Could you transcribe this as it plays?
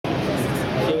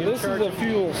this is a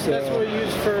fuel cell. That's what we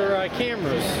use for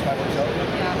cameras.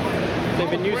 They've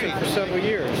been using it for several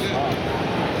years.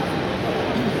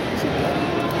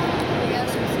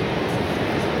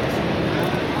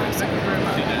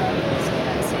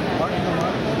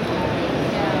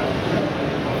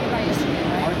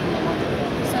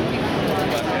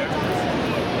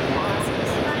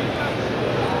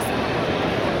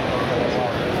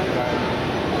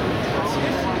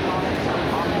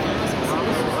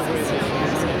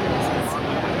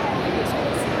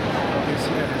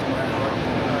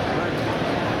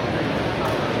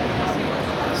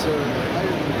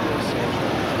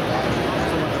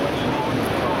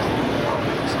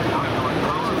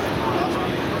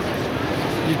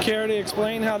 You care to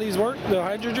explain how these work, the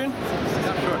hydrogen?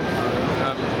 Yeah, sure.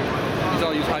 These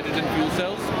all use hydrogen fuel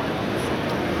cells.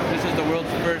 This is the world's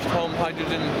first home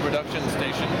hydrogen production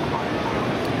station.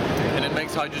 And it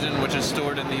makes hydrogen which is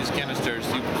stored in these canisters.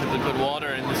 You simply put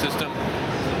water in the system,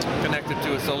 connect it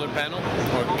to a solar panel,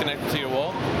 or connect it to your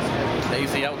wall, the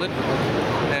AC outlet,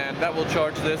 and that will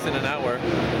charge this in an hour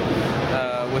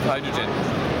with hydrogen.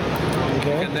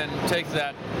 Okay. You can then take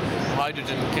that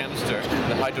hydrogen canister,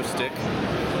 the hydro stick,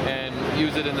 and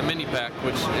use it in the mini pack,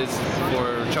 which is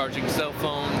for charging cell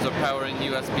phones or powering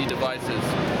USB devices.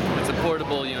 It's a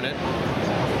portable unit,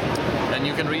 and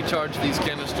you can recharge these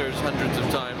canisters hundreds of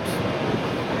times,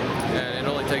 and it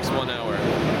only takes 1 hour.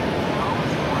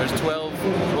 There's 12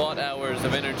 watt hours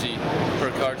of energy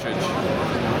per cartridge,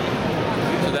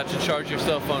 so that should charge your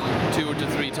cell phone 2 to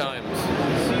 3 times.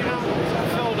 So you don't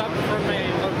fill it up from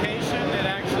a location, it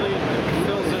actually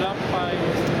fills it up by...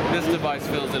 This device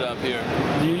fills it up here.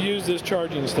 You use this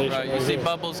charging station. Right, you see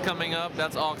bubbles coming up,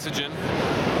 that's oxygen,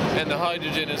 and the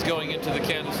hydrogen is going into the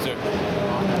canister.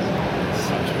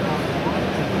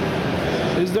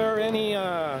 Is there any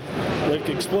like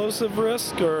explosive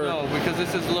risk or? No, because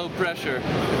this is low pressure.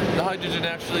 The hydrogen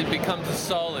actually becomes a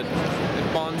solid.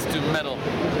 It bonds to metal.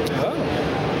 Oh.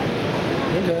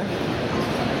 Okay.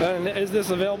 And is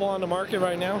this available on the market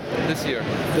right now? This year.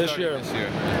 This year. This year.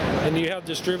 And you have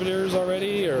distributors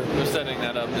already, or? We're setting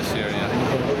that up this year,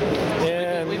 yeah.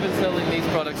 And we've been selling these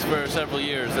products for several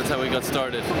years. That's how we got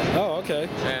started. Oh, okay.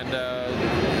 And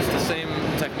it's the same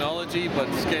technology,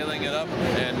 but scaling it up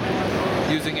and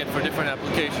using it for different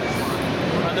applications.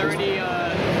 Are there any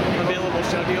available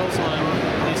show deals on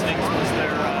these things once they're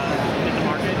in the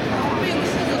market?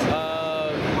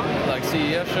 Like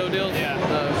CES show deals? Yeah.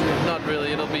 Not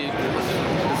really. It'll be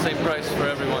the same price for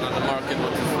everyone on the market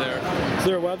once it's there. Is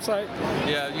there a website?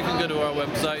 Yeah, you can go to our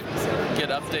website, get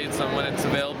updates on when it's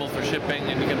available for shipping,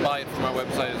 and you can buy it from our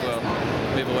website as well.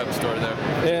 We have a web store there.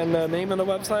 And the name of the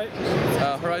website?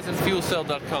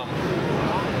 horizonfuelcell.com.